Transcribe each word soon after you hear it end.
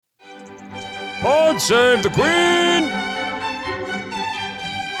Pod Save the Queen!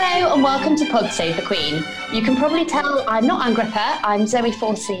 Hello and welcome to Pod Save the Queen. You can probably tell I'm not Anne Gripper, I'm Zoe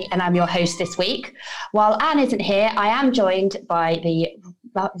Forsey and I'm your host this week. While Anne isn't here, I am joined by the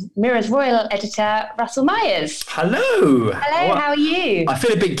Mirror's Royal Editor, Russell Myers. Hello. Hello, how are you? I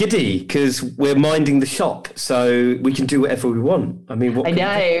feel a bit giddy because we're minding the shop, so we can do whatever we want. I mean, I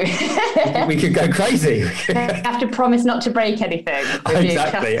know. We could go crazy. You have to promise not to break anything.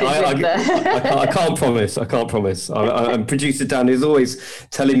 Exactly. I can't promise. I can't promise. I'm producer Dan is always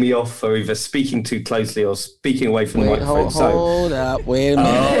telling me off for either speaking too closely or speaking away from the microphone. Hold up, wait a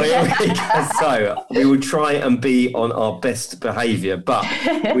minute. So we will try and be on our best behaviour, but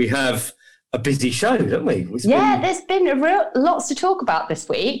we have a busy show, don't we? There's been lots to talk about this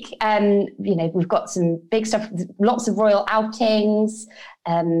week. We've got some big stuff, lots of royal outings.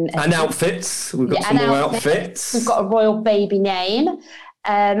 And outfits. We've got some more outfits. We've got a royal baby name.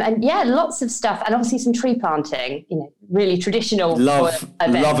 Lots of stuff. And obviously some tree planting, really traditional. Love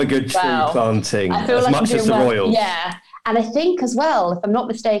a good tree planting as much as the royals. Yeah. And I think as well, if I'm not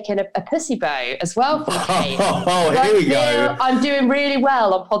mistaken, a pussy bow as well for the cake. Here we go. I'm doing really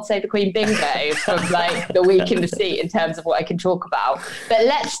well on Pod Save the Queen bingo from the week in the seat in terms of what I can talk about. But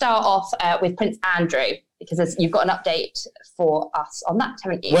let's start off with Prince Andrew, because you've got an update for us on that,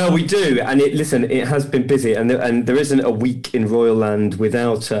 haven't you? Well, we do. And it has been busy. And there isn't a week in Royal Land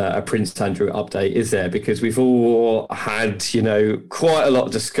without a Prince Andrew update, is there? Because we've all had, quite a lot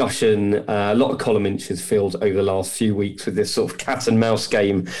of discussion, a lot of column inches filled over the last few weeks with this sort of cat and mouse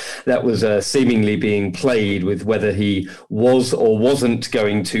game that was seemingly being played with whether he was or wasn't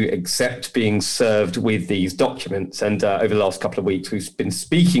going to accept being served with these documents. And over the last couple of weeks, we've been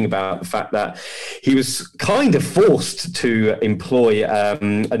speaking about the fact that he was kind of forced to employ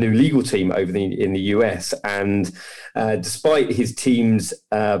a new legal team in the US, and despite his team's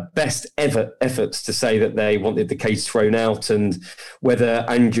best ever efforts to say that they wanted the case thrown out, and whether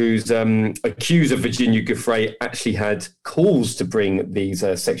Andrew's accuser Virginia Giuffre actually had cause to bring these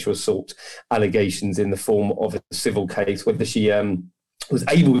sexual assault allegations in the form of a civil case, whether she was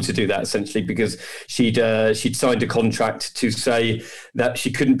able to do that essentially because she'd signed a contract to say that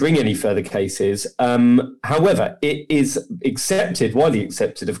she couldn't bring any further cases. However, it is widely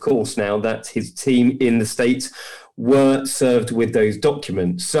accepted, of course, now that his team in the States were served with those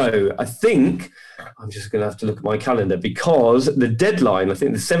documents. So I think I'm just going to have to look at my calendar because the deadline, I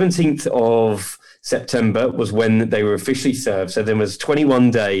think the 17th of September was when they were officially served. So there was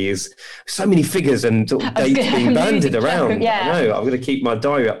 21 days, so many figures and dates being banded around. Yeah. I know, I'm going to keep my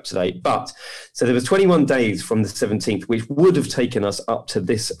diary up to date. But so there was 21 days from the 17th, which would have taken us up to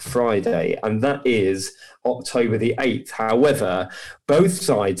this Friday. And that is October the 8th. However, both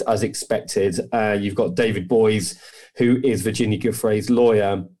sides, as expected, you've got David Boies, who is Virginia Giuffre's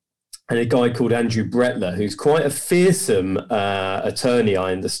lawyer, and a guy called Andrew Brettler, who's quite a fearsome attorney,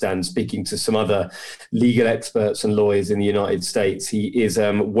 I understand, speaking to some other legal experts and lawyers in the United States. He is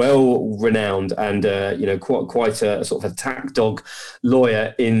well renowned and quite a sort of attack dog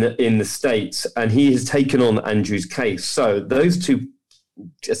lawyer in the States, and he has taken on Andrew's case. So those two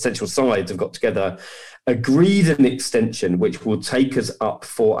essential sides have got together, agreed an extension which will take us up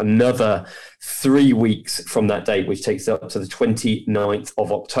for another 3 weeks from that date, which takes us up to the 29th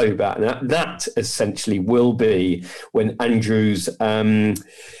of October. And that essentially will be when Andrew's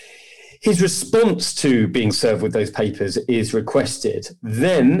his response to being served with those papers is requested.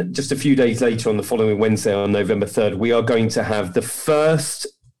 Then, just a few days later, on the following Wednesday, on November 3rd, we are going to have the first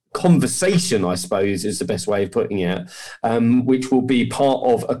conversation, I suppose is the best way of putting it, which will be part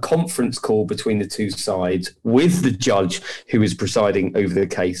of a conference call between the two sides with the judge who is presiding over the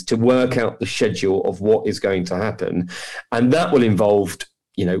case to work out the schedule of what is going to happen. And that will involve,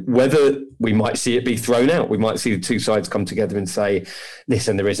 whether we might see it be thrown out. We might see the two sides come together and say,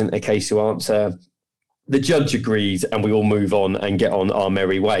 listen, there isn't a case to answer. The judge agrees and we all move on and get on our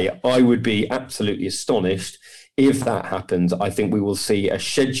merry way. I would be absolutely astonished if that happens. I think we will see a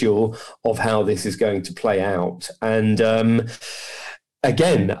schedule of how this is going to play out. And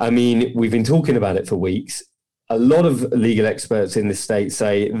again, I mean, we've been talking about it for weeks. A lot of legal experts in the state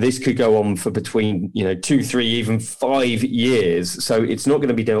say this could go on for between 2, 3, even 5 years. So it's not going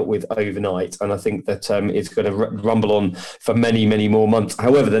to be dealt with overnight. And I think that it's going to rumble on for many, many more months.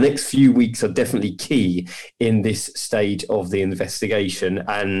 However, the next few weeks are definitely key in this stage of the investigation.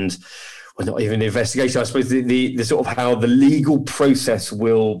 And well, not even the investigation, I suppose the sort of how the legal process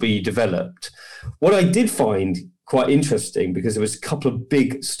will be developed. What I did find quite interesting, because there was a couple of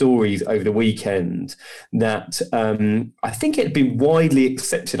big stories over the weekend that I think it had been widely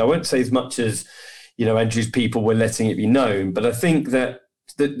accepted. I won't say as much as, Andrew's people were letting it be known, but I think that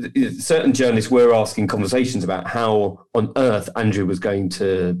certain journalists were asking conversations about how on earth Andrew was going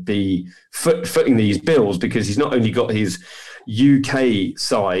to be footing these bills, because he's not only got his UK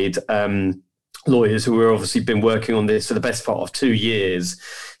side lawyers who have obviously been working on this for the best part of 2 years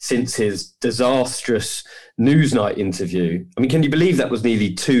since his disastrous Newsnight interview. I mean, can you believe that was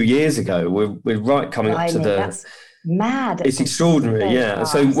nearly 2 years ago? We're right coming up to the... That's mad. It's extraordinary, yeah.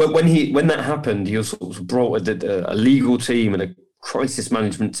 So when that happened, he also brought a legal team and a crisis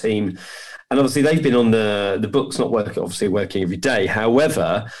management team. And obviously they've been on the books, not working every day.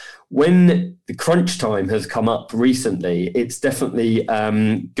 However, when the crunch time has come up recently, it's definitely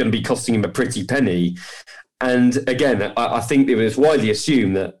going to be costing him a pretty penny. And again, I think it was widely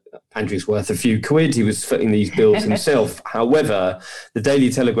assumed that Andrew's worth a few quid. He was footing these bills himself. However, the Daily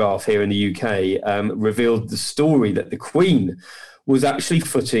Telegraph here in the UK revealed the story that the Queen was actually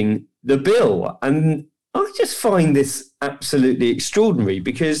footing the bill. And I just find this absolutely extraordinary,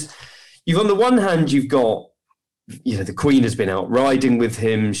 because on the one hand, you've got, the Queen has been out riding with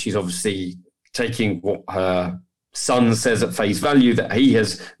him. She's obviously taking what her son says at face value, that he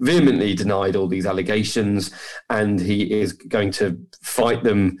has vehemently denied all these allegations, and he is going to fight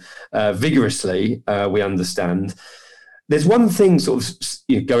them vigorously, we understand. There's one thing sort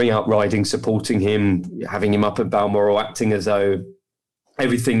of going out riding, supporting him, having him up at Balmoral, acting as though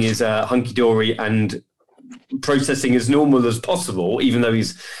everything is hunky-dory and processing as normal as possible, even though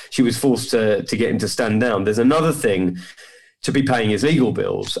she was forced to get him to stand down. There's another thing to be paying his legal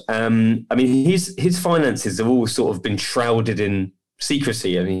bills. I mean, his finances have always sort of been shrouded in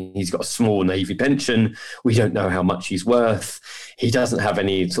secrecy. I mean, he's got a small Navy pension. We don't know how much he's worth. He doesn't have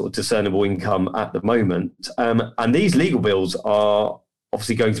any sort of discernible income at the moment. And these legal bills are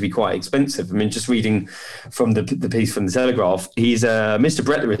obviously going to be quite expensive. I mean, just reading from the piece from the Telegraph, Mr.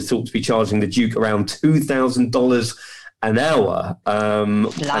 Bretler is thought to be charging the Duke around $2,000 an hour. And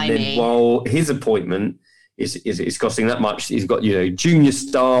then while his appointment is costing that much, he's got junior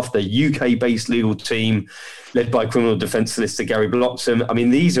staff, the UK-based legal team led by criminal defence solicitor Gary Bloxham. I mean,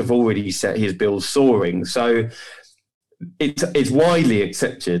 these have already set his bills soaring. So it's widely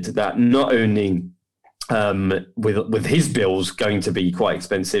accepted that not only with his bills going to be quite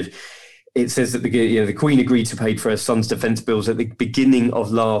expensive, it says that the Queen agreed to pay for her son's defence bills at the beginning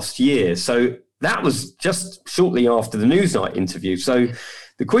of last year. So that was just shortly after the Newsnight interview. So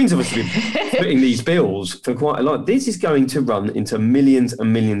the Queen's obviously been putting these bills for quite a lot. This is going to run into millions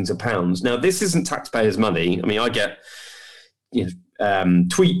and millions of pounds. Now, this isn't taxpayers' money. I mean, I get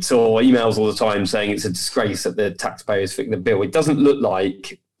tweets or emails all the time saying it's a disgrace that the taxpayers footing the bill. It doesn't look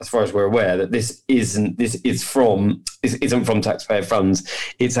like, as far as we're aware, that this isn't from taxpayer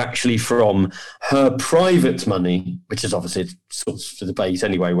funds. It's actually from her private money, which is obviously sourced for debate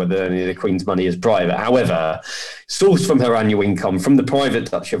anyway, whether any of the Queen's money is private. However, sourced from her annual income from the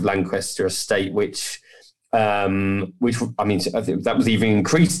private Duchy of Lancaster estate, which I mean, I think that was even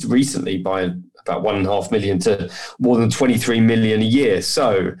increased recently by about 1.5 million to more than 23 million a year.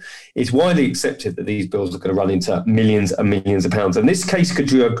 So it's widely accepted that these bills are going to run into millions and millions of pounds. And this case could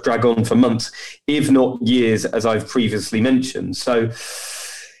drag on for months, if not years, as I've previously mentioned. So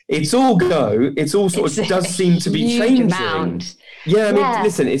it's all does seem to be changing. Amount. Yeah, I mean,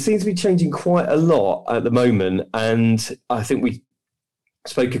 listen, it seems to be changing quite a lot at the moment. And I think we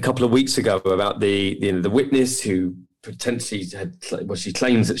spoke a couple of weeks ago about the witness who potentially she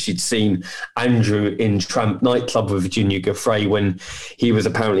claims that she'd seen Andrew in Tramp nightclub with Virginia Giuffre when he was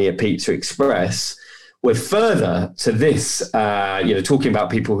apparently at Pizza Express. We're further to this, talking about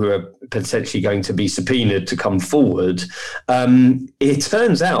people who are potentially going to be subpoenaed to come forward. It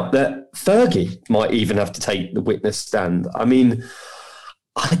turns out that Fergie might even have to take the witness stand. I mean,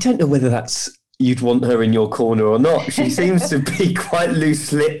 I don't know whether you'd want her in your corner or not. She seems to be quite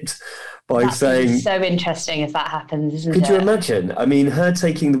loose-lipped by saying... So interesting if that happens, isn't it? Could you imagine? I mean, her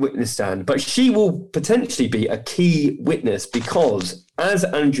taking the witness stand, but she will potentially be a key witness because, as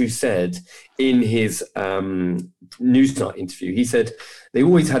Andrew said in his Newsnight interview, he said they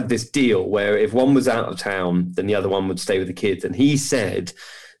always had this deal where if one was out of town, then the other one would stay with the kids. And he said,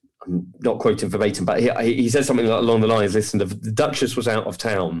 I'm not quoting verbatim, but he said something along the lines, listen, the Duchess was out of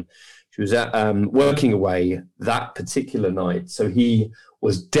town. She was working away that particular night. So he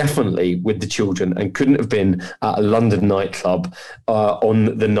was definitely with the children and couldn't have been at a London nightclub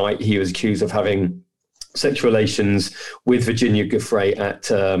on the night he was accused of having sexual relations with Virginia Giuffre at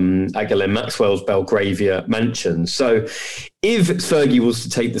Ghislaine Maxwell's Belgravia mansion. So if Fergie was to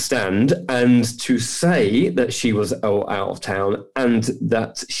take the stand and to say that she was out of town and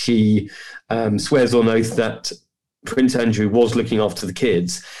that she swears on oath that Prince Andrew was looking after the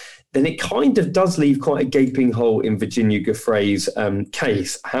kids, then it kind of does leave quite a gaping hole in Virginia Giuffre's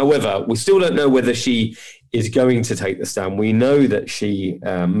case. However, we still don't know whether she is going to take the stand. We know that she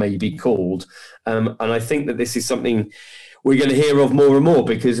may be called. And I think that this is something we're going to hear of more and more,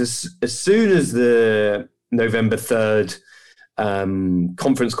 because as soon as the November 3rd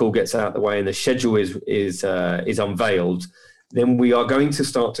conference call gets out of the way and the schedule is unveiled, then we are going to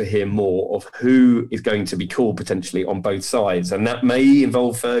start to hear more of who is going to be called potentially on both sides. And that may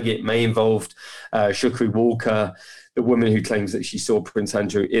involve Fergie, it may involve Shukri Walker, the woman who claims that she saw Prince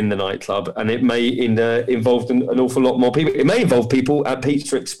Andrew in the nightclub, and it may involve an awful lot more people. It may involve people at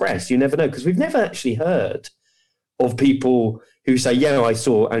Pizza Express. You never know, because we've never actually heard of people who say, yeah, I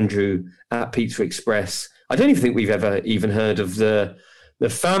saw Andrew at Pizza Express. I don't even think we've ever even heard of the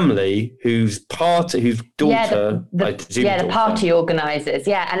family whose daughter, the party organisers.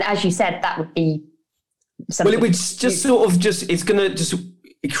 Yeah, and as you said, that would be something. Well, it would just it's going to just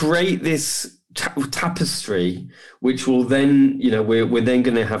create this tapestry, which will then, we're then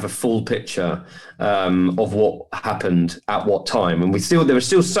going to have a full picture of what happened at what time, and there are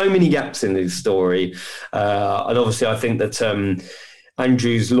still so many gaps in this story, and obviously I think that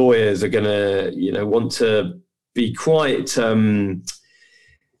Andrew's lawyers are going to, want to be quite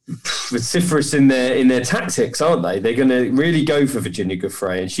vociferous in their tactics, aren't they? They're going to really go for Virginia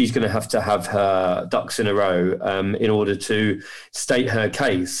Giuffre, and she's going to have her ducks in a row in order to state her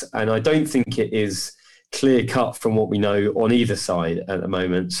case. And I don't think it is clear cut from what we know on either side at the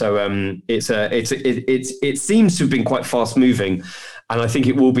moment. So it seems to have been quite fast moving, and I think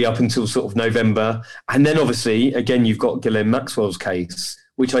it will be up until sort of November. And then obviously, again, you've got Ghislaine Maxwell's case,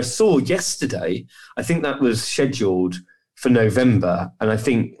 which I saw yesterday. I think that was scheduled for November. And I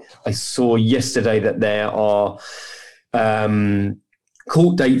think I saw yesterday that there are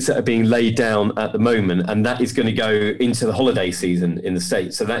court dates that are being laid down at the moment, and that is going to go into the holiday season in the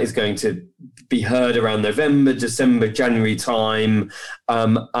States. So that is going to be heard around November, December, January time.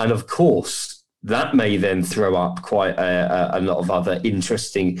 And of course, that may then throw up quite a lot of other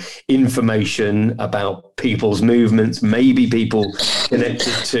interesting information about people's movements, maybe people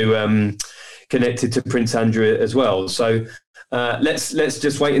connected to Prince Andrew as well. So let's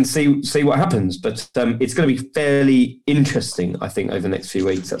just wait and see what happens. But it's going to be fairly interesting, I think, over the next few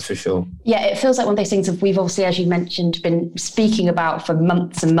weeks, that's for sure. Yeah, it feels like one of those things that we've obviously, as you mentioned, been speaking about for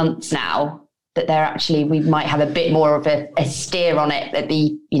months and months now, that we might have a bit more of a steer on it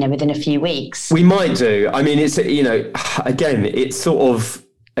within a few weeks. We might do. I mean, it's, again, it's sort of,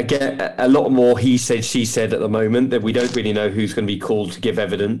 again, a lot more he said, she said at the moment, that we don't really know who's going to be called to give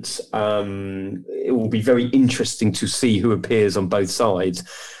evidence. It will be very interesting to see who appears on both sides.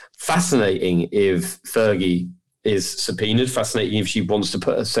 Fascinating if Fergie is subpoenaed. Fascinating if she wants to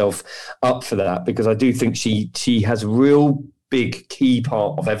put herself up for that, because I do think she has a real big key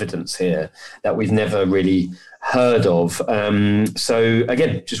part of evidence here that we've never really heard of. So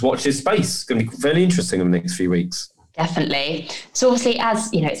again, just watch this space. It's going to be fairly interesting in the next few weeks. Definitely. So obviously, as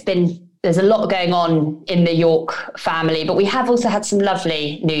you know, there's a lot going on in the York family, but we have also had some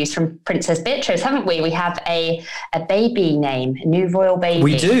lovely news from Princess Beatrice, haven't we? We have a baby name, a new royal baby.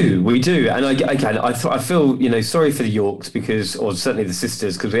 We do. And I feel, sorry for the Yorks, or certainly the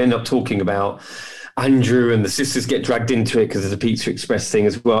sisters, because we end up talking about Andrew, and the sisters get dragged into it because of the Pizza Express thing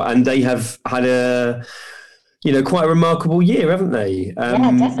as well. And they have had quite a remarkable year, haven't they? Yeah,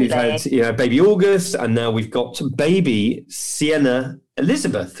 definitely. We've had, baby August, and now we've got baby Sienna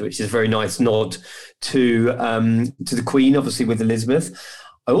Elizabeth, which is a very nice nod to the Queen, obviously, with Elizabeth.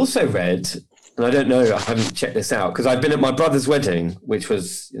 I also read, and I don't know, I haven't checked this out, because I've been at my brother's wedding, which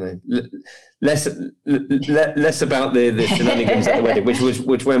was, less about the shenanigans at the wedding,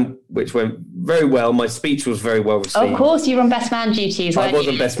 which went very well. My speech was very well received. Of course, you were on best man duties. I was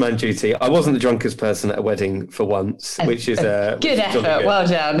on best man duty. I wasn't the drunkest person at a wedding for once, which is good effort. Good. Well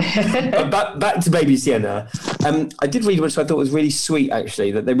done. But back to baby Sienna. I did read, which I thought was really sweet,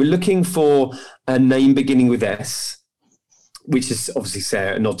 actually, that they were looking for a name beginning with S, which is obviously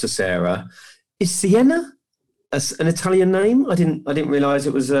Sarah, not to Sarah. Is Sienna an Italian name? I didn't realise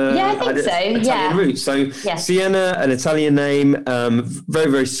it was I think so. Italian roots. So yes. Sienna, an Italian name,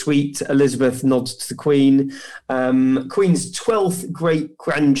 very, very sweet. Elizabeth nods to the Queen. Queen's 12th great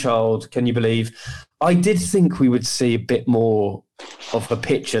grandchild, can you believe? I did think we would see a bit more of a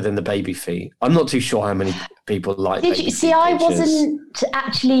picture than the baby feet. I'm not too sure how many people like baby feet pictures. I wasn't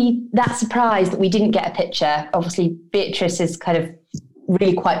actually that surprised that we didn't get a picture. Obviously, Beatrice is kind of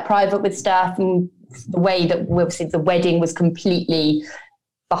really quite private with stuff, and the way that obviously the wedding was completely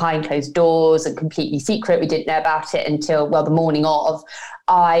behind closed doors and completely secret. We didn't know about it until, the morning of.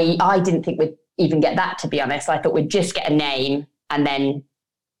 I didn't think we'd even get that, to be honest. I thought we'd just get a name and then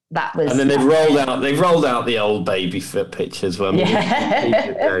that was. And then they've rolled out the old baby foot pictures. Well,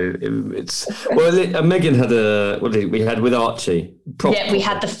 it's Megan had we had with Archie. We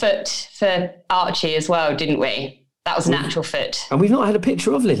had the foot for Archie as well, didn't we? That was an actual foot. And we've not had a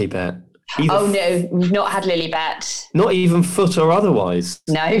picture of Lilibet. No, we've not had Lilibet. Not even foot or otherwise.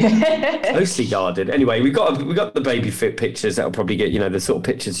 No. Closely guarded. Anyway, we got the baby fit pictures that'll probably get, the sort of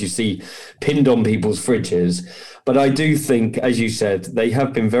pictures you see pinned on people's fridges. But I do think, as you said, they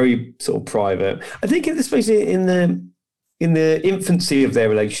have been very sort of private. I think especially in the infancy of their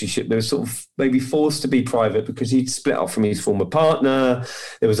relationship, they were sort of maybe forced to be private because he'd split up from his former partner.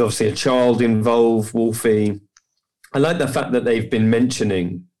 There was obviously a child involved, Wolfie. I like the fact that they've been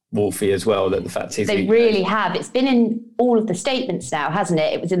mentioning Wolfie as well, that the fact is they really have. It's been in all of the statements now, hasn't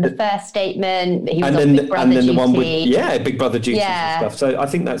it? It was in the first statement. He was on Big Brother duty. The one with Big Brother duties and stuff. So I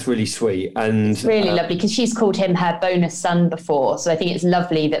think that's really sweet, and it's really lovely because she's called him her bonus son before. So I think it's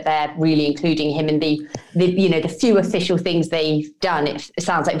lovely that they're really including him in the few official things they've done. It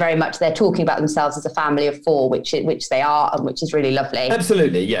sounds like very much they're talking about themselves as a family of four, which they are, and which is really lovely.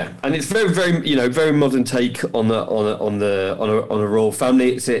 Absolutely, yeah, and it's very very modern take on a royal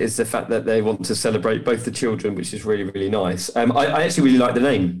family. It's the fact that they want to celebrate both the children, which is really, really nice. I actually really like the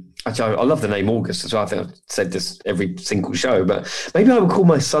name. Actually, I love the name August as well. I think I've said this every single show, but maybe I would call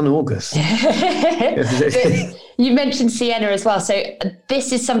my son August. You mentioned Sienna as well. So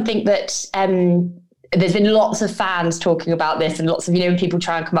this is something that there's been lots of fans talking about this, and lots of people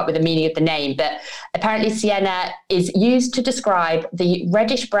try and come up with the meaning of the name. But apparently Sienna is used to describe the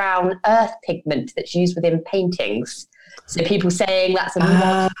reddish-brown earth pigment that's used within paintings. So people saying that's a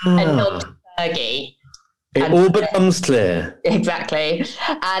nod to Fergie. It all becomes clear. Exactly.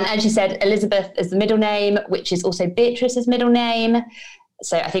 And as you said, Elizabeth is the middle name, which is also Beatrice's middle name.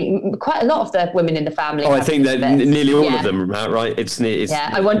 So I think quite a lot of the women in the family. I think that nearly all of them, right? It's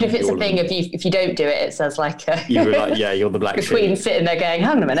I wonder if it's a thing if you don't do it, it says like you were like, you're the black sheep. The Queen sitting there going,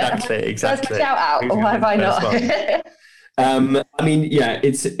 hang on a minute. Exactly. Where's my shout out? Or why have I not?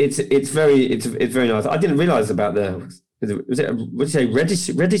 It's very nice. I didn't realise about what did you say,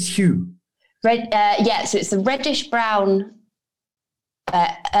 reddish hue? So it's the reddish brown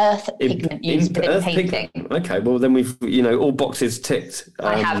earth pigment used within painting. Okay, well then we've all boxes ticked.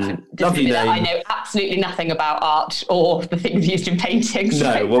 I have. Lovely name. I know absolutely nothing about art or the things used in painting.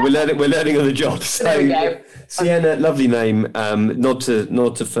 No, well we're learning on the job. So there we go. Sienna, lovely name. Nod to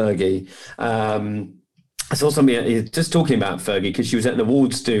Fergie. I saw something just talking about Fergie because she was at an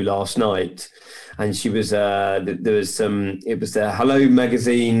awards do last night, and she was there was it was the Hello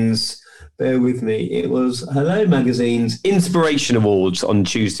Magazine's. Bear with me. It was Hello Magazine's Inspiration Awards on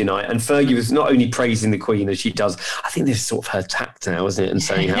Tuesday night, and Fergie was not only praising the Queen as she does. I think this is sort of her tact now, isn't it? And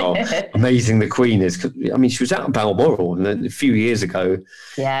saying how amazing the Queen is. I mean, she was out of Balmoral a few years ago.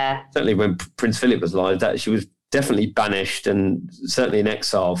 Yeah. Certainly when Prince Philip was alive, that she was definitely banished and certainly in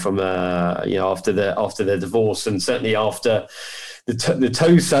exile from after their divorce, and certainly after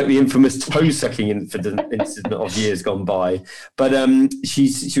the infamous toe sucking incident of years gone by. But she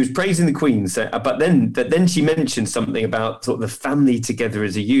was praising the Queen. So, but then she mentioned something about sort of the family together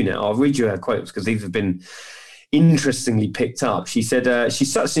as a unit. I'll read you her quotes because these have been interestingly picked up. She said,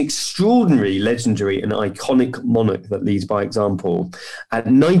 she's such an extraordinary, legendary and iconic monarch that leads by example. At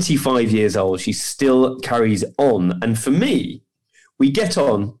 95 years old, she still carries on. And for me, we get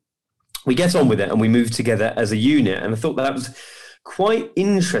on with it and we move together as a unit. And I thought that was quite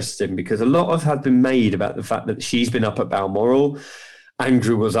interesting because a lot had been made about the fact that she's been up at Balmoral.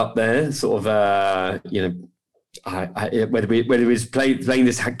 Andrew was up there, sort of, whether he was playing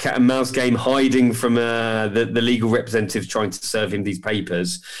this cat and mouse game, hiding from the legal representatives trying to serve him these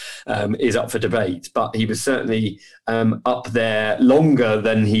papers, is up for debate. But he was certainly up there longer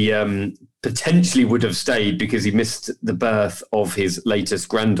than he potentially would have stayed because he missed the birth of his latest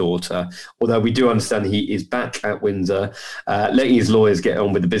granddaughter. Although we do understand he is back at Windsor, letting his lawyers get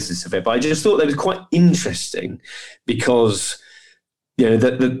on with the business of it. But I just thought that was quite interesting because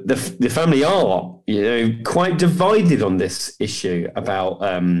the family are, quite divided on this issue about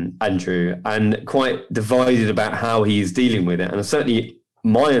Andrew, and quite divided about how he is dealing with it. And certainly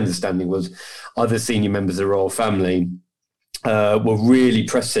my understanding was other senior members of the royal family were really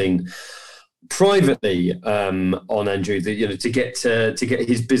pressing privately on Andrew, to get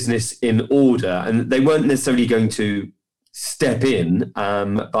his business in order, and they weren't necessarily going to step in,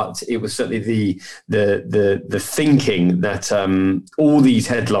 but it was certainly the thinking that all these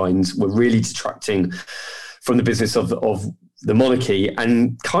headlines were really detracting from the business of the monarchy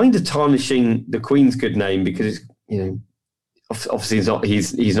and kind of tarnishing the Queen's good name because it's obviously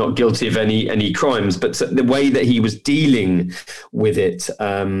he's not guilty of any crimes, but the way that he was dealing with it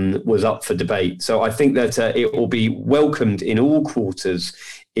was up for debate. So I think that it will be welcomed in all quarters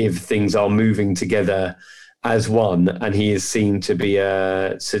if things are moving together as one, and he is seen to be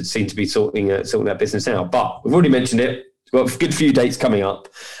sorting that business out. But we've already mentioned it. We've got a good few dates coming up,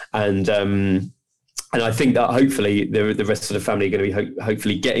 and I think that hopefully the rest of the family are going to be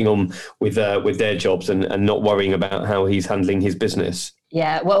hopefully getting on with their jobs and not worrying about how he's handling his business.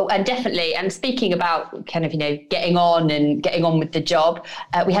 Yeah, well, and definitely. And speaking about kind of, getting on with the job,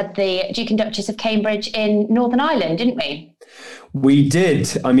 we had the Duke and Duchess of Cambridge in Northern Ireland, didn't we? We did.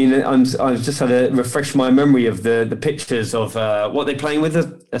 I mean, I've just had to refresh my memory of the pictures of what they're playing with,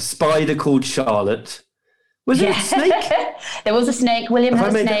 a spider called Charlotte. Was it a snake? There was a snake. William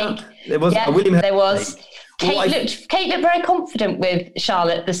had a snake. There was. William had there was. Snake. Kate looked very confident with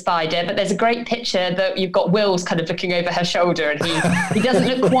Charlotte the spider, but there's a great picture that you've got Will's kind of looking over her shoulder, and he doesn't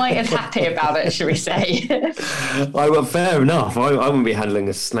look quite as happy about it, shall we say? Well, fair enough. I wouldn't be handling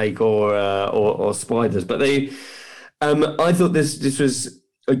a snake or spiders, but they. I thought this was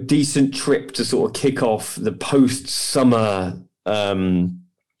a decent trip to sort of kick off the post-summer.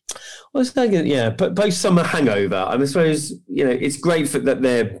 Post-summer hangover. I suppose it's great that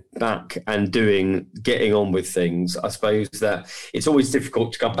they're back and getting on with things. I suppose that it's always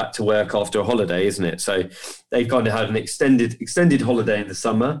difficult to come back to work after a holiday, isn't it? So they've kind of had an extended holiday in the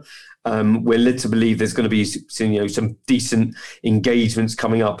summer. We're led to believe there's going to be some decent engagements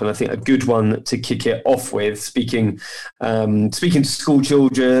coming up, and I think a good one to kick it off with, speaking to school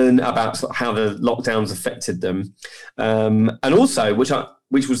children about sort of how the lockdowns affected them, and also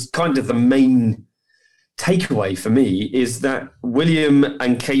which was kind of the main takeaway for me, is that William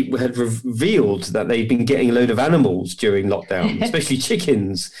and Kate had revealed that they'd been getting a load of animals during lockdown, especially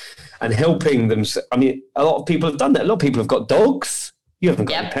chickens, and helping them. I mean, a lot of people have done that. A lot of people have got dogs. You haven't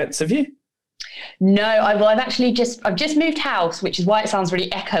got any pets, have you? No, I've just moved house, which is why it sounds really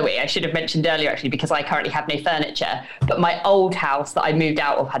echoey. I should have mentioned earlier, actually, because I currently have no furniture. But my old house that I moved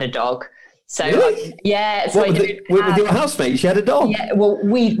out of had a dog. So really? Yeah. So with your housemate, she had a dog? Yeah, well,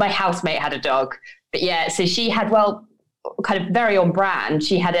 my housemate had a dog. But yeah, so she had, kind of very on brand.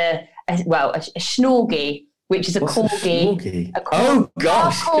 She had a Schnorgy, which is a corgi. Oh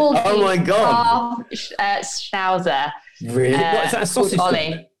gosh! Oh my god! Schnauzer. Really? What is that? A sausage dog?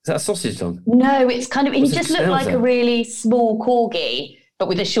 Ollie. Is that a sausage dog? No, it's kind of. He just looked like a really small corgi, but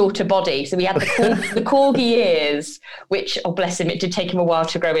with a shorter body. So we had the corgi ears, which, oh bless him, it did take him a while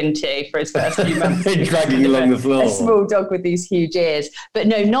to grow into for his first few months. Dragging along the floor. A small dog with these huge ears, but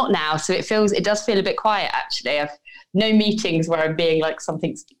no, not now. So it does feel a bit quiet actually. I've no meetings where I'm being like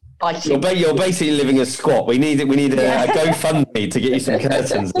something's. You're basically living a squat. We need a GoFundMe to get you some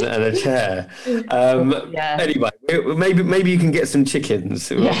curtains and a chair. Anyway, maybe you can get some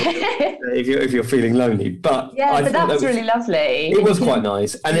chickens if you're feeling lonely. But but that was really lovely. It was quite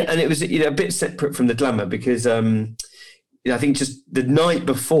nice, and it was a bit separate from the glamour because I think just the night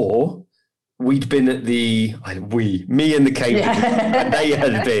before. We'd been at me and the Cambridges, they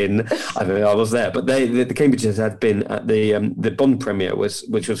had been, I don't know, I was there, but the Cambridges had been at the Bond premiere,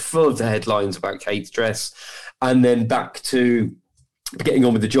 which was full of the headlines about Kate's dress, and then back to getting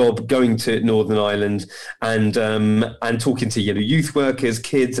on with the job, going to Northern Ireland and talking to youth workers,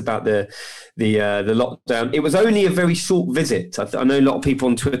 kids about the lockdown. It was only a very short visit. I know a lot of people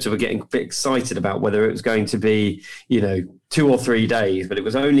on Twitter were getting a bit excited about whether it was going to be 2 or 3 days, but it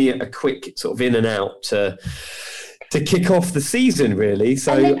was only a quick sort of in and out to kick off the season, really.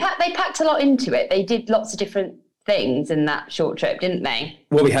 So and they packed a lot into it. They did lots of different things in that short trip, didn't they?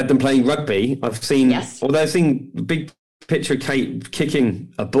 Well, we had them playing rugby. I've seen the big picture of Kate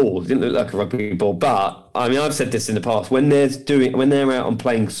kicking a ball. It didn't look like a rugby ball, but I mean, I've said this in the past. When they're out and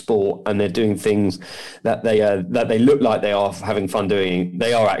playing sport and they're doing things that they look like they are having fun doing,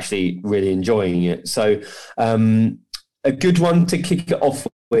 they are actually really enjoying it. So a good one to kick it off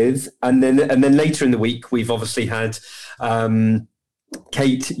with, and then later in the week we've obviously had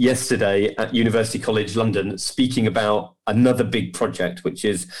Kate yesterday at University College London speaking about another big project, which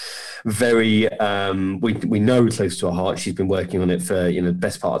is very we know close to her heart. She's been working on it for the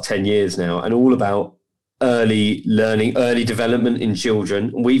best part of 10 years now, and all about early learning, early development in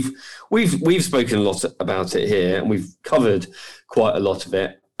children. We've spoken a lot about it here, and we've covered quite a lot of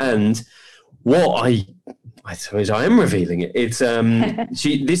it. And what I suppose I am revealing it. It's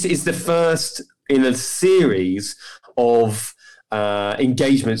this is the first in a series of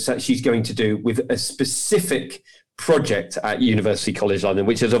engagements that she's going to do with a specific project at University College London,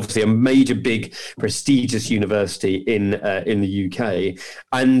 which is obviously a major, big, prestigious university in the UK.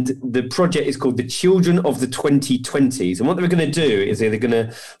 And the project is called the Children of the 2020s. And what they're going to do is they're going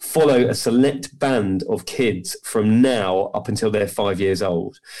to follow a select band of kids from now up until they're 5 years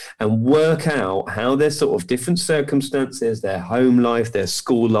old and work out how their sort of different circumstances, their home life, their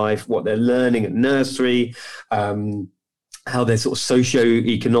school life, what they're learning at nursery, how their sort of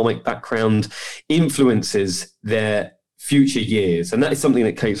socio-economic background influences their future years. And that is something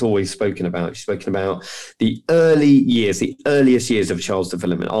that Kate's always spoken about. She's spoken about the early years, the earliest years of a child's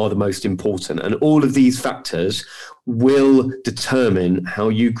development are the most important. And all of these factors will determine how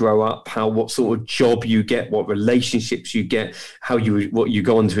you grow up, what sort of job you get, what relationships you get, what you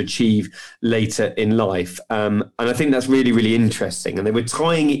go on to achieve later in life. And I think that's really, really interesting. And they were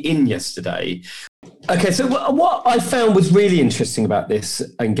tying it in yesterday. Okay, so what I found was really interesting about this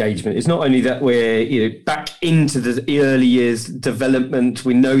engagement is not only that we're back into the early years development.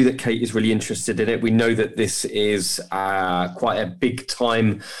 We know that Kate is really interested in it. We know that this is quite a big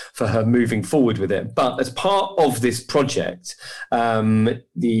time for her moving forward with it. But as part of this project,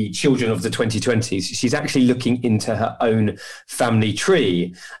 the Children of the 2020s, she's actually looking into her own family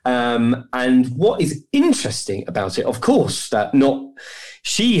tree. And what is interesting about it, of course, that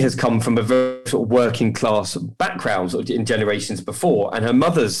she has come from a very sort of working class background in generations before, and her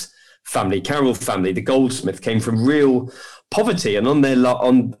mother's family, Carroll family, the Goldsmith, came from real poverty, and on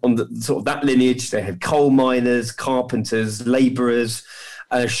the sort of that lineage, they had coal miners, carpenters, labourers,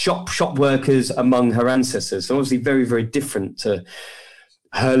 shop workers among her ancestors. So obviously very, very different to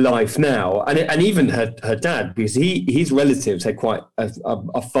her life now, and even her dad, because his relatives had quite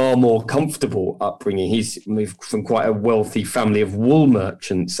a far more comfortable upbringing. He's from quite a wealthy family of wool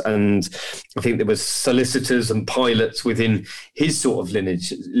merchants, and I think there was solicitors and pilots within his sort of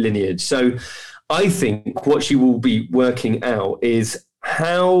lineage. So I think what she will be working out is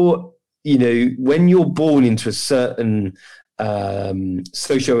how, when you're born into a certain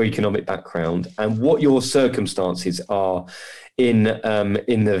socioeconomic background and what your circumstances are in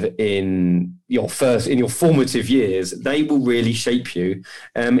your formative years, they will really shape you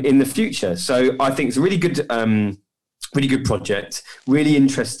in the future. So I think it's a really good project. Really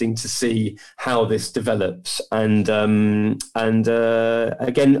interesting to see how this develops. And again,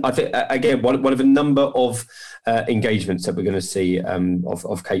 I think one of a number of engagements that we're going to see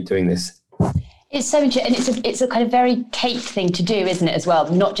of Kate doing this. It's so interesting, and it's a kind of very Kate thing to do, isn't it, as well?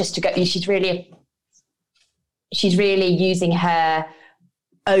 Not just to go. She's really using her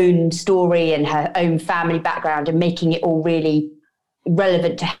own story and her own family background and making it all really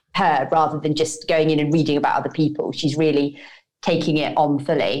relevant to her, rather than just going in and reading about other people. She's really taking it on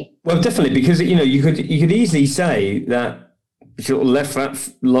fully. Well, definitely, because you could easily say that she left that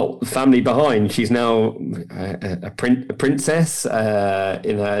family behind. She's now a princess,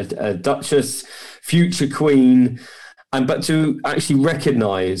 a duchess, future queen, but to actually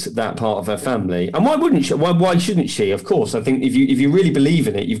recognise that part of her family. And why wouldn't she? Why shouldn't she? Of course, I think if you really believe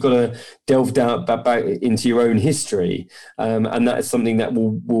in it, you've got to delve down back into your own history, and that is something that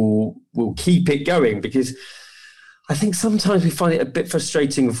will keep it going. Because I think sometimes we find it a bit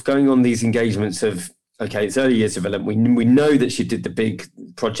frustrating of going on these engagements of, okay, it's early years development. We know that she did the big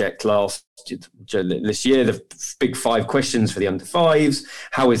project this year, the big 5 questions for the under 5s.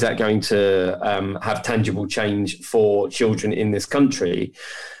 How is that going to have tangible change for children in this country?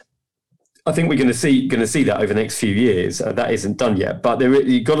 I think we're going to see that over the next few years. That isn't done yet, but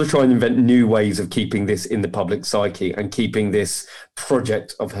you've got to try and invent new ways of keeping this in the public psyche and keeping this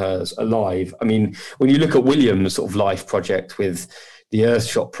project of hers alive. I mean, when you look at William's sort of life project with the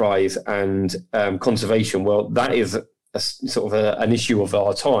Earthshot Prize and conservation, well, that is a sort of an issue of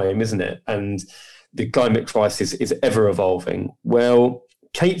our time, isn't it? And the climate crisis is ever evolving. Well,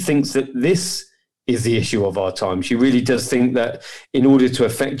 Kate thinks that this is the issue of our time. She really does think that in order to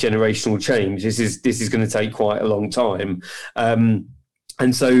affect generational change, this is going to take quite a long time.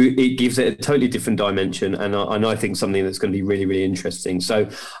 And so it gives it a totally different dimension, and I think something that's going to be really, really interesting. So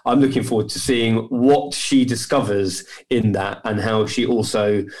I'm looking forward to seeing what she discovers in that and how she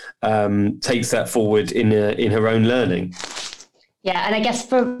also takes that forward in her own learning. Yeah, and I guess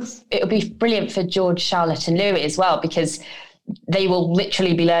it'll be brilliant for George, Charlotte and Louis as well, because they will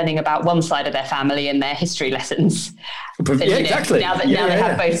literally be learning about one side of their family in their history lessons. So, yeah, exactly. Now they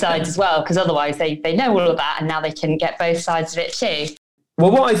have both sides as well, because otherwise they know all of that, and now they can get both sides of it too.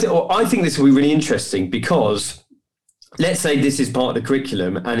 Well, I think this will be really interesting, because let's say this is part of the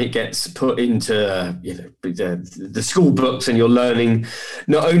curriculum and it gets put into the school books, and you're learning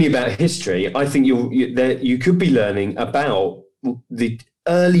not only about history. I think you could be learning about the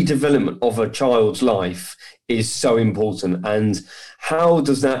early development of a child's life is so important, and how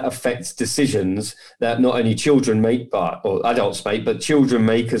does that affect decisions that not only children make or adults make, but children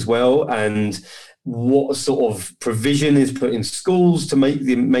make as well, and what sort of provision is put in schools to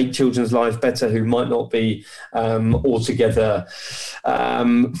make children's lives better who might not be altogether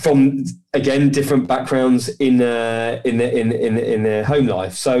from, again, different backgrounds in their home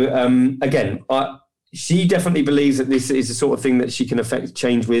life. So again, she definitely believes that this is the sort of thing that she can affect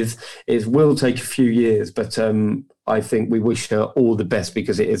change with. It will take a few years, but I think we wish her all the best,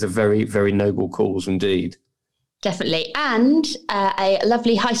 because it is a very, very noble cause indeed. Definitely. And a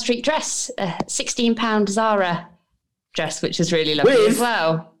lovely high street dress, a £16 Zara dress, which is really lovely as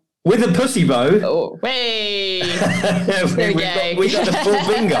well. With a pussy bow. Oh, way! we got the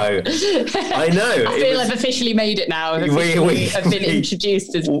full bingo. I know. I feel I've officially made it now. I've been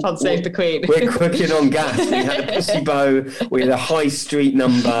introduced as Pod Save the Queen. We're cooking on gas. We had a pussy bow. We had a high street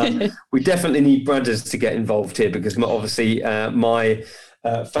number. We definitely need brothers to get involved here, because obviously my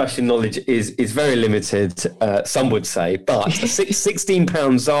fashion knowledge is very limited, some would say. But a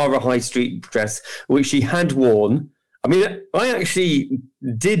 £16 Zara high street dress, which she had worn. I mean, I actually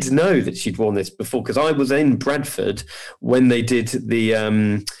did know that she'd worn this before, because I was in Bradford when they did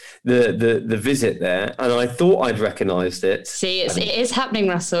the visit there, and I thought I'd recognised it. See, it is happening,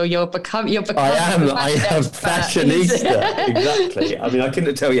 Russell. You're becoming. I am fashionista. Exactly. I mean, I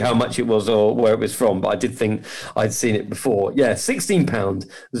couldn't tell you how much it was or where it was from, but I did think I'd seen it before. Yeah, £16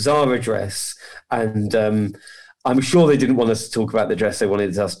 Zara dress, and I'm sure they didn't want us to talk about the dress. They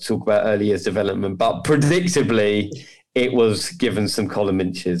wanted us to talk about early years development, but predictably, it was given some column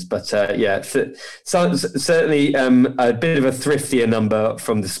inches. But so certainly a bit of a thriftier number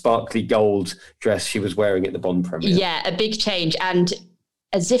from the sparkly gold dress she was wearing at the Bond premiere. Yeah, a big change. And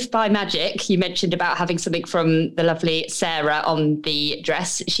as if by magic, you mentioned about having something from the lovely Sarah on the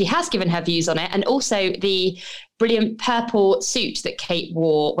dress. She has given her views on it, and also the brilliant purple suit that Kate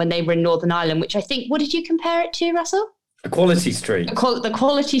wore when they were in Northern Ireland, which I think, what did you compare it to, Russell? A Quality Street. The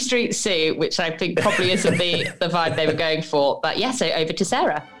Quality Street suit, which I think probably isn't the vibe they were going for. But yeah, so over to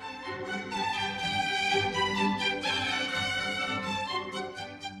Sarah.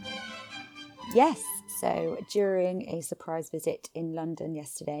 Yes. So during a surprise visit in London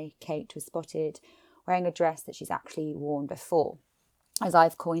yesterday, Kate was spotted wearing a dress that she's actually worn before. As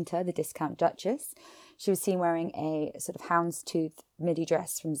I've coined her, the Discount Duchess. She was seen wearing a sort of houndstooth midi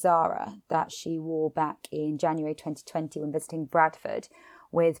dress from Zara that she wore back in January 2020 when visiting Bradford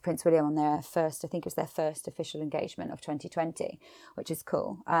with Prince William on their first, I think it was their first official engagement of 2020, which is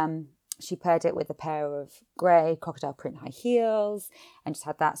cool. She paired it with a pair of grey crocodile print high heels and just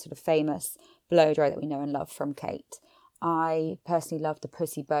had that sort of famous blow dry that we know and love from Kate. I personally love the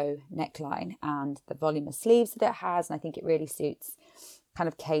pussy bow neckline and the voluminous sleeves that it has, and I think it really suits kind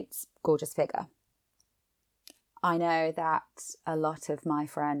of Kate's gorgeous figure. I know that a lot of my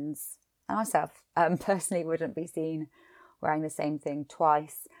friends and myself personally wouldn't be seen wearing the same thing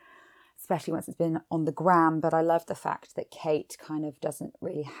twice, especially once it's been on the gram, but I love the fact that Kate kind of doesn't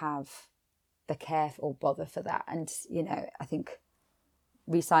really have the care or bother for that. And, you know, I think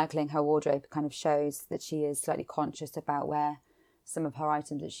recycling her wardrobe kind of shows that she is slightly conscious about where some of her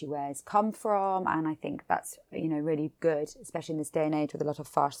items that she wears come from, and I think that's, you know, really good, especially in this day and age with a lot of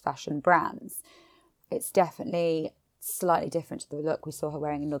fast fashion brands. It's definitely slightly different to the look we saw her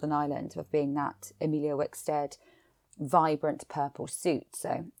wearing in Northern Ireland, of being that Emilia Wickstead vibrant purple suit.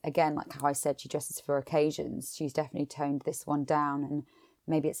 So again, like how I said, she dresses for occasions. She's definitely toned this one down, and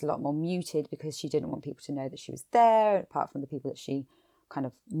maybe it's a lot more muted because she didn't want people to know that she was there, apart from the people that she kind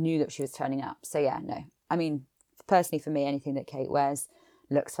of knew that she was turning up. So yeah, no. I mean, personally for me, anything that Kate wears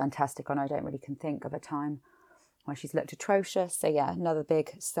looks fantastic on her. I don't really can think of a time where she's looked atrocious. So yeah, another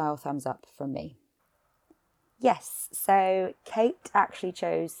big style thumbs up from me. Yes, so Kate actually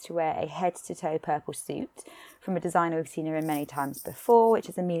chose to wear a head-to-toe purple suit from a designer we've seen her in many times before, which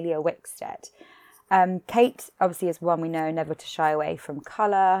is Emilia Wickstead. Kate, obviously, is one we know never to shy away from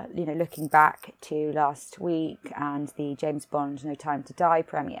colour. You know, looking back to last week and the James Bond No Time to Die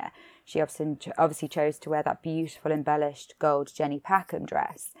premiere, she obviously chose to wear that beautiful embellished gold Jenny Packham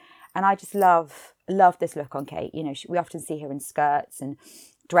dress. And I just love this look on Kate. You know, we often see her in skirts and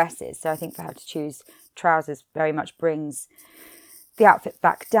dresses, so I think for her to choose trousers very much brings the outfit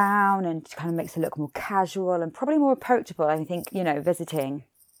back down and kind of makes her look more casual and probably more approachable. I think, you know, visiting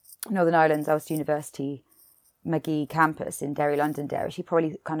Northern Ireland's Ulster University Magee campus in Derry, Londonderry, she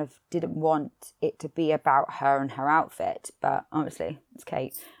probably kind of didn't want it to be about her and her outfit, but honestly, it's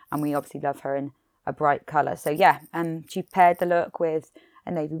Kate, and we obviously love her in a bright colour. So yeah, she paired the look with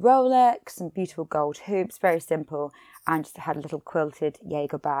a navy Rolex, some beautiful gold hoops, very simple, and just had a little quilted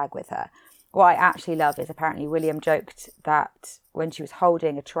Jaeger bag with her. What I actually love is apparently William joked that when she was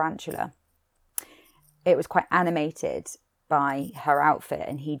holding a tarantula, it was quite animated by her outfit,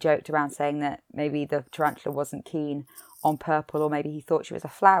 and he joked around saying that maybe the tarantula wasn't keen on purple, or maybe he thought she was a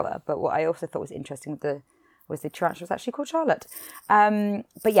flower. But what I also thought was interesting was the tarantula was actually called Charlotte.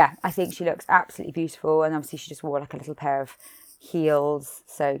 But yeah, I think she looks absolutely beautiful, and obviously she just wore like a little pair of heels,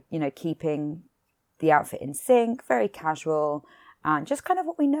 so keeping the outfit in sync, very casual, and just kind of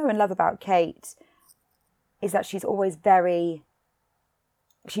what we know and love about Kate is that she's always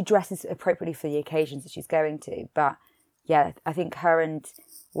she dresses appropriately for the occasions that she's going to. But yeah, I think her and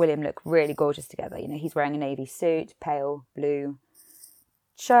William look really gorgeous together. He's wearing a navy suit, pale blue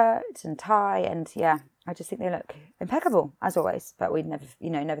shirt and tie, and yeah, I just think they look impeccable as always. But we'd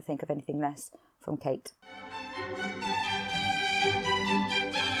never think of anything less from Kate.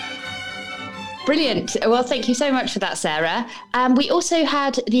 Brilliant. Well, thank you so much for that, Sarah. We also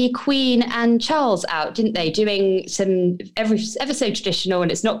had the Queen and Charles out, didn't they? Doing some ever so traditional,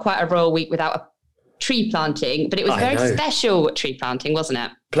 and it's not quite a royal week without a tree planting, but it was very special tree planting, wasn't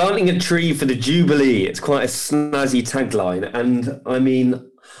it? Planting a tree for the Jubilee. It's quite a snazzy tagline. And I mean,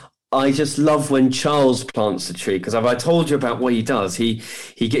 I just love when Charles plants a tree, because I told you about what he does. He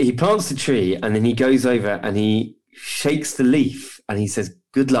plants the tree, and then he goes over and he shakes the leaf and he says,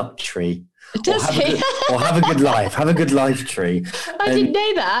 "Good luck, tree." Does he? Or have a good life. Have a good life, tree. I didn't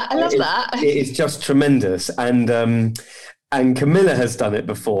know that. I love that. It's just tremendous. And Camilla has done it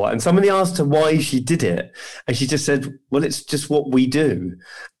before. And somebody asked her why she did it. And she just said, well, it's just what we do.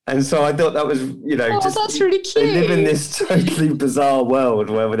 And so I thought that was, that's really cute. They live in this totally bizarre world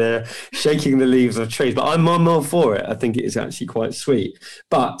where they're shaking the leaves of trees. But I'm all for it. I think it is actually quite sweet.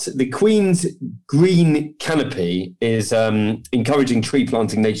 But the Queen's green canopy is encouraging tree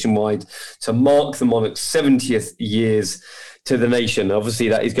planting nationwide to mark the monarch's 70th years to the nation. Obviously,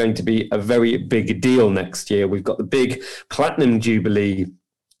 that is going to be a very big deal next year. We've got the big Platinum Jubilee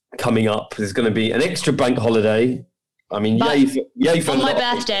coming up. There's going to be an extra bank holiday. I mean, yay for on my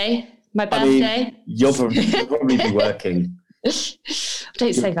birthday. My birthday. I mean, you'll probably be working.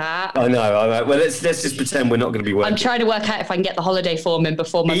 Don't say that. I know. Well, let's just pretend we're not going to be working. I'm trying to work out if I can get the holiday form in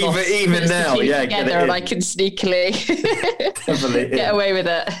before my boss even now, yeah, together, and I can sneakily get away with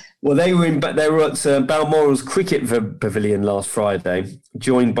it. Well, they were at Balmoral's Cricket Pavilion last Friday,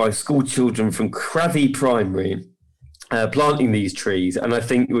 joined by school children from Cravey Primary, planting these trees. And I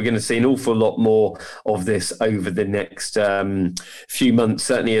think we're going to see an awful lot more of this over the next few months,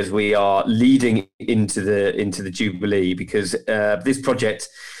 certainly as we are leading into the Jubilee, because this project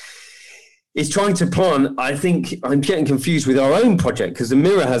is trying to plant. I think I'm getting confused with our own project, because the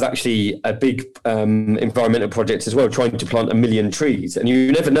Mirror has actually a big environmental project as well, trying to plant 1 million trees. And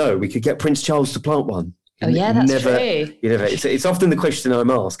you never know, we could get Prince Charles to plant one. Oh yeah, that's true. It's often the question I'm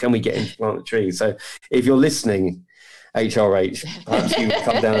asked, can we get him to plant a tree? So if you're listening, HRH, perhaps you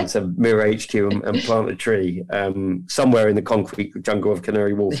come down to Mirror HQ and plant a tree somewhere in the concrete jungle of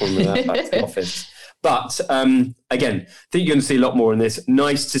Canary Wharf from back to the office. But again, I think you're going to see a lot more in this.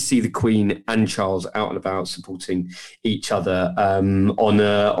 Nice to see the Queen and Charles out and about supporting each other on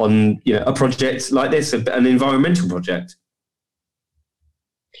a project like this, an environmental project.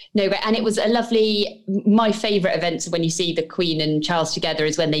 No, and it was a lovely. My favourite events when you see the Queen and Charles together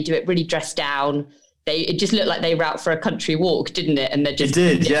is when they do it really dressed down. It just looked like they were out for a country walk, didn't it? And they're just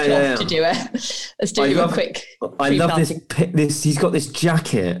to do it. Let's do a quick. I love this. He's got this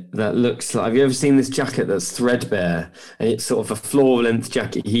jacket that looks like. Have you ever seen this jacket that's threadbare? And it's sort of a floor-length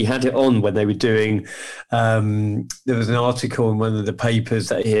jacket. He had it on when they were doing. There was an article in one of the papers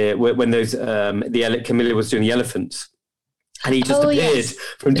that when those Camilla was doing the elephants. And he just appeared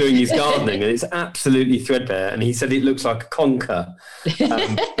from doing his gardening, and it's absolutely threadbare. And he said it looks like a conker,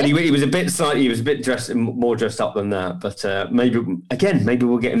 but he was a bit more dressed up than that. But maybe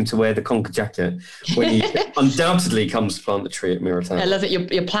we'll get him to wear the conker jacket when he undoubtedly comes to plant the tree at Mirror Tower. I love it.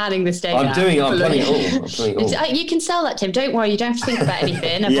 You're planning this day. I'm planning it all. You can sell that, Tim. Don't worry. You don't have to think about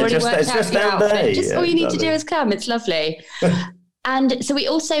anything. I've already worked out your outfit. Just all you need to do is come. It's lovely. And so we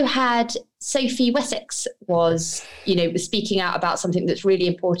also had Sophie Wessex was speaking out about something that's really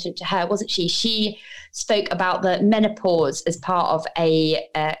important to her, wasn't she? She spoke about the menopause as part of a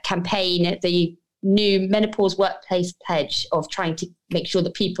campaign, the new Menopause Workplace Pledge, of trying to make sure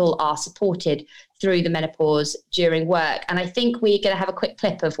that people are supported through the menopause during work. And I think we're going to have a quick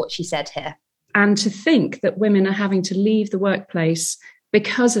clip of what she said here. And to think that women are having to leave the workplace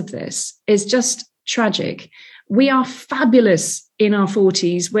because of this is just tragic. We are fabulous in our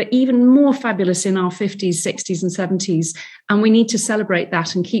 40s. We're even more fabulous in our 50s, 60s and 70s. And we need to celebrate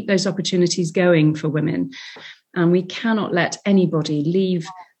that and keep those opportunities going for women. And we cannot let anybody leave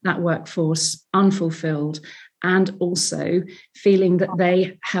that workforce unfulfilled and also feeling that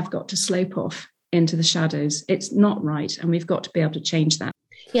they have got to slope off into the shadows. It's not right. And we've got to be able to change that.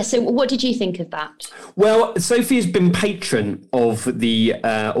 Yeah, so what did you think of that? Well, Sophie has been patron of the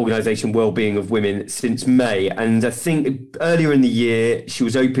organisation Wellbeing of Women since May. And I think earlier in the year, she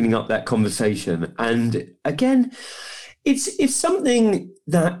was opening up that conversation. And again, it's something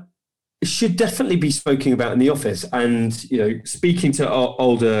that should definitely be spoken about in the office. And, speaking to our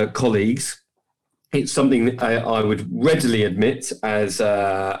older colleagues, it's something that I would readily admit as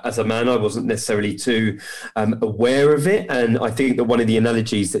a man, I wasn't necessarily too aware of it. And I think that one of the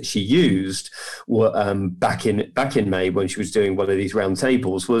analogies that she used were, back in May when she was doing one of these round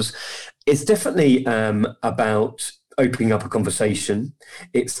tables was it's definitely about opening up a conversation.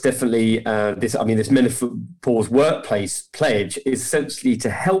 It's definitely this menopause workplace pledge is essentially to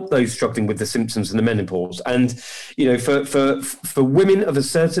help those struggling with the symptoms of the menopause. And, for women of a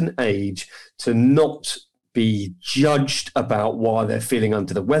certain age to not be judged about why they're feeling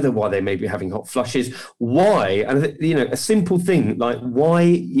under the weather, why they may be having hot flushes, why, and a simple thing like why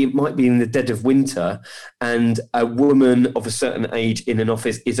it might be in the dead of winter and a woman of a certain age in an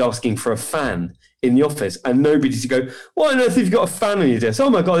office is asking for a fan in the office and nobody to go, why on earth have you got a fan on your desk?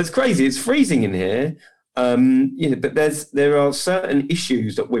 Oh my God, it's crazy, it's freezing in here. But there are certain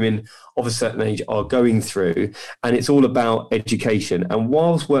issues that women of a certain age are going through, and it's all about education. And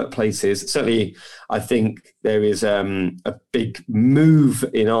whilst workplaces, certainly, I think there is a big move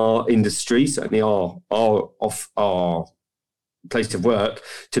in our industry, certainly our place of work,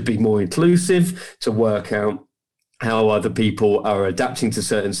 to be more inclusive, to work out how other people are adapting to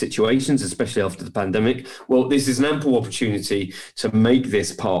certain situations, especially after the pandemic. Well, this is an ample opportunity to make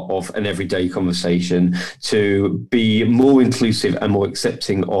this part of an everyday conversation, to be more inclusive and more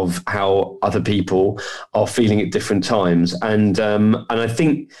accepting of how other people are feeling at different times. And I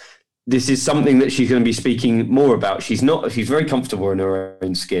think this is something that she's going to be speaking more about. She's very comfortable in her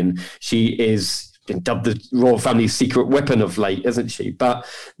own skin. She is been dubbed the royal family's secret weapon of late, isn't she? But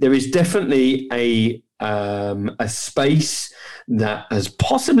there is definitely a space that has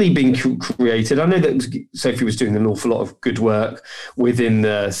possibly been created. I know that Sophie was doing an awful lot of good work within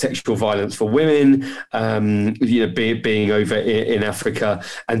the sexual violence for women, being over in Africa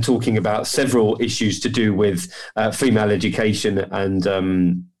and talking about several issues to do with female education and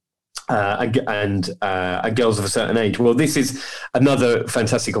girls of a certain age. Well, this is another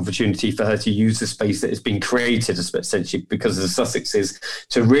fantastic opportunity for her to use the space that has been created, essentially because of the Sussexes,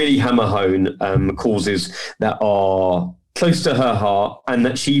 to really hammer home causes that are close to her heart, and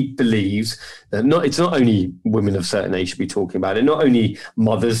that she believes that it's not only women of a certain age should be talking about it, not only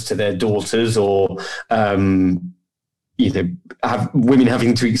mothers to their daughters or have women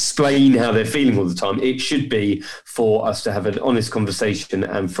having to explain how they're feeling all the time. It should be for us to have an honest conversation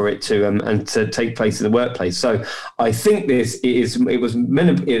and for it to and to take place in the workplace. So I think it was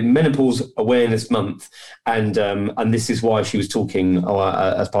Menopause Awareness Month, and this is why she was talking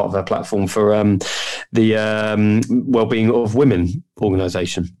as part of her platform for the Wellbeing of Women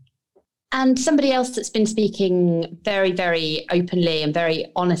organisation. And somebody else that's been speaking very, very openly and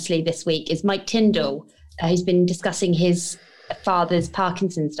very honestly this week is Mike Tyndall. He's been discussing his father's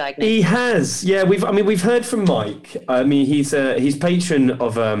Parkinson's diagnosis. He has, yeah. We've heard from Mike. He's patron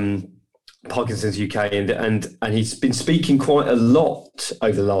of Parkinson's UK, and he's been speaking quite a lot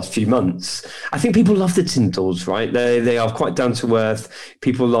over the last few months. I think people love the Tyndalls, right? They are quite down to earth.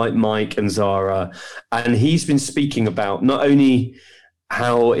 People like Mike and Zara, and he's been speaking about not only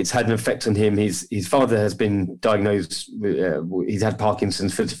how it's had an effect on him. His father has been diagnosed, he's had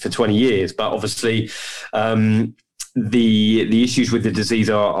Parkinson's for 20 years, but obviously the issues with the disease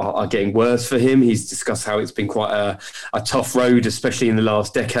are getting worse for him. He's discussed how it's been quite a tough road, especially in the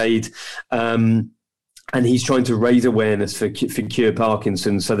last decade. And he's trying to raise awareness for Cure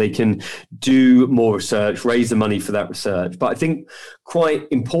Parkinson's so they can do more research, raise the money for that research. But I think quite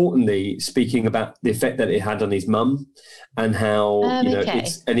importantly, speaking about the effect that it had on his mum and how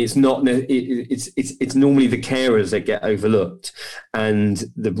it's normally the carers that get overlooked, and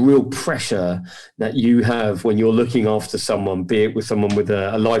the real pressure that you have when you're looking after someone, be it with someone with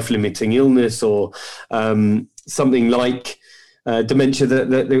a life-limiting illness or something like dementia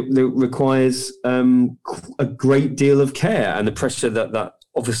that requires a great deal of care, and the pressure that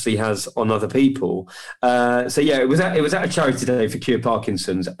obviously has on other people. It was at a charity day for Cure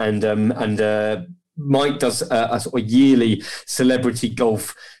Parkinson's, and Mike does a sort of yearly celebrity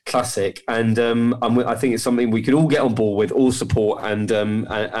golf classic, and I think it's something we can all get on board with, all support, and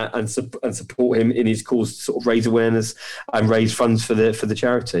support him in his cause to sort of raise awareness and raise funds for the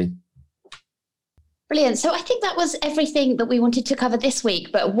charity. Brilliant. So I think that was everything that we wanted to cover this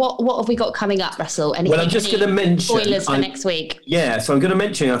week. But what have we got coming up, Russell? Well, I'm just going to mention spoilers for next week. Yeah, so I'm going to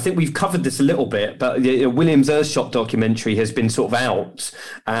mention. I think we've covered this a little bit, but the Williams Earthshot documentary has been sort of out.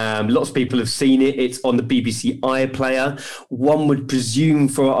 Lots of people have seen it. It's on the BBC iPlayer. One would presume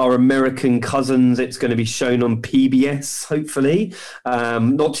for our American cousins, it's going to be shown on PBS. Hopefully,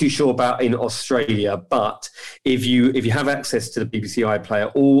 not too sure about in Australia, but if you have access to the BBC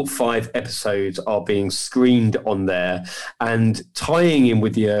iPlayer, all 5 episodes are being screened on there, and tying in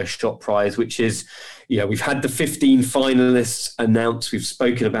with the Earthshot Prize, which is, we've had the 15 finalists announced. We've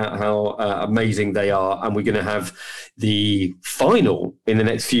spoken about how amazing they are, and we're going to have the final in the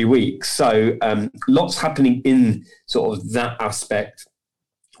next few weeks. So lots happening in sort of that aspect.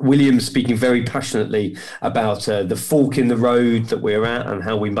 William speaking very passionately about the fork in the road that we're at and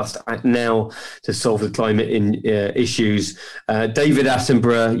how we must act now to solve the climate issues. David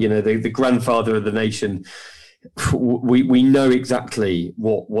Attenborough, the grandfather of the nation, we know exactly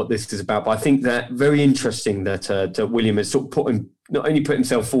what this is about. But I think that very interesting that William has sort of not only put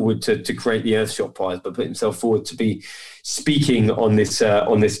himself forward to create the Earthshot Prize, but put himself forward to be speaking on this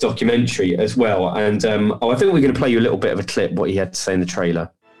documentary as well. And I think we're going to play you a little bit of a clip what he had to say in the trailer.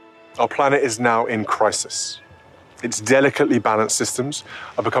 Our planet is now in crisis. Its delicately balanced systems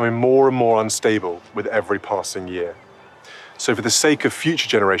are becoming more and more unstable with every passing year. So for the sake of future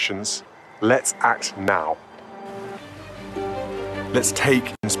generations, let's act now. Let's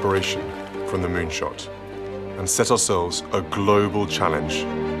take inspiration from the moonshot and set ourselves a global challenge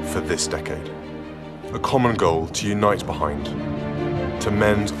for this decade. A common goal to unite behind, to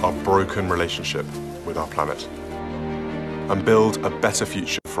mend our broken relationship with our planet and build a better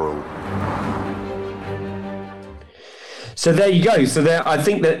future for all. So there you go. So I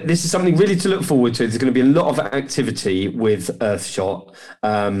think that this is something really to look forward to. There's going to be a lot of activity with Earthshot.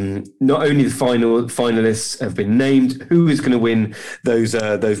 Not only the finalists have been named, who is going to win those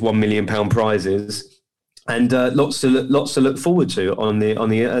 £1 million prizes, and lots to look forward to on the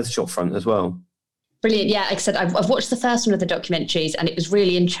Earthshot front as well. Brilliant. Yeah, like I said, I've watched the first one of the documentaries and it was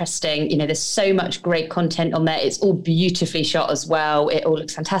really interesting. There's so much great content on there. It's all beautifully shot as well. It all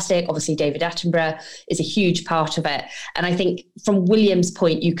looks fantastic. Obviously, David Attenborough is a huge part of it. And I think from William's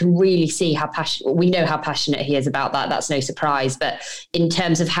point, you can really see we know how passionate he is about that. That's no surprise. But in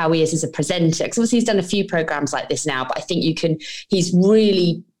terms of how he is as a presenter, because obviously he's done a few programs like this now, but I think he's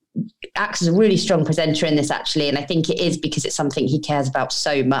really acts as a really strong presenter in this actually, and I think it is because it's something he cares about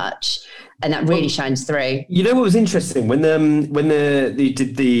so much, and that really shines through. You know what was interesting when they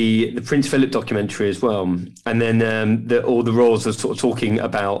did the Prince Philip documentary as well, and then all the royals were sort of talking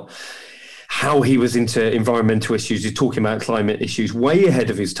about how he was into environmental issues. He's talking about climate issues way ahead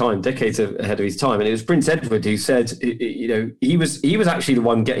of his time, decades ahead of his time. And it was Prince Edward who said, he was actually the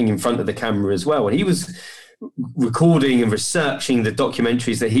one getting in front of the camera as well, and he was recording and researching the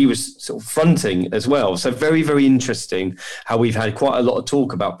documentaries that he was sort of fronting as well. So very, very interesting how we've had quite a lot of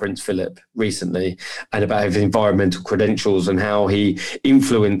talk about Prince Philip recently and about his environmental credentials and how he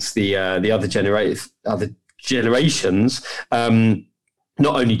influenced the other generations.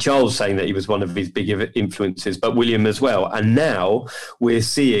 Not only Charles saying that he was one of his big influences, but William as well. And now we're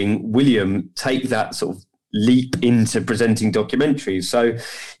seeing William take that sort of leap into presenting documentaries. So,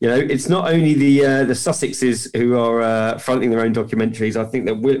 it's not only the Sussexes who are fronting their own documentaries. I think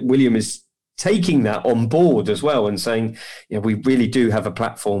that William is taking that on board as well and saying, we really do have a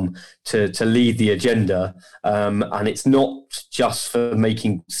platform to lead the agenda. And it's not just for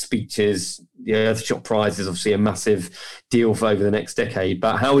making speeches. The Earthshot Prize is obviously a massive deal for over the next decade,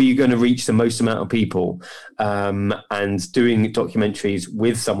 but how are you going to reach the most amount of people? And doing documentaries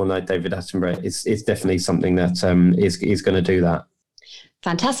with someone like David Attenborough is definitely something that is going to do that.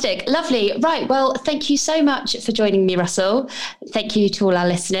 Fantastic. Lovely. Right. Well, thank you so much for joining me, Russell. Thank you to all our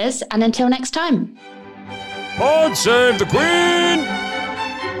listeners. And until next time. God save the Queen!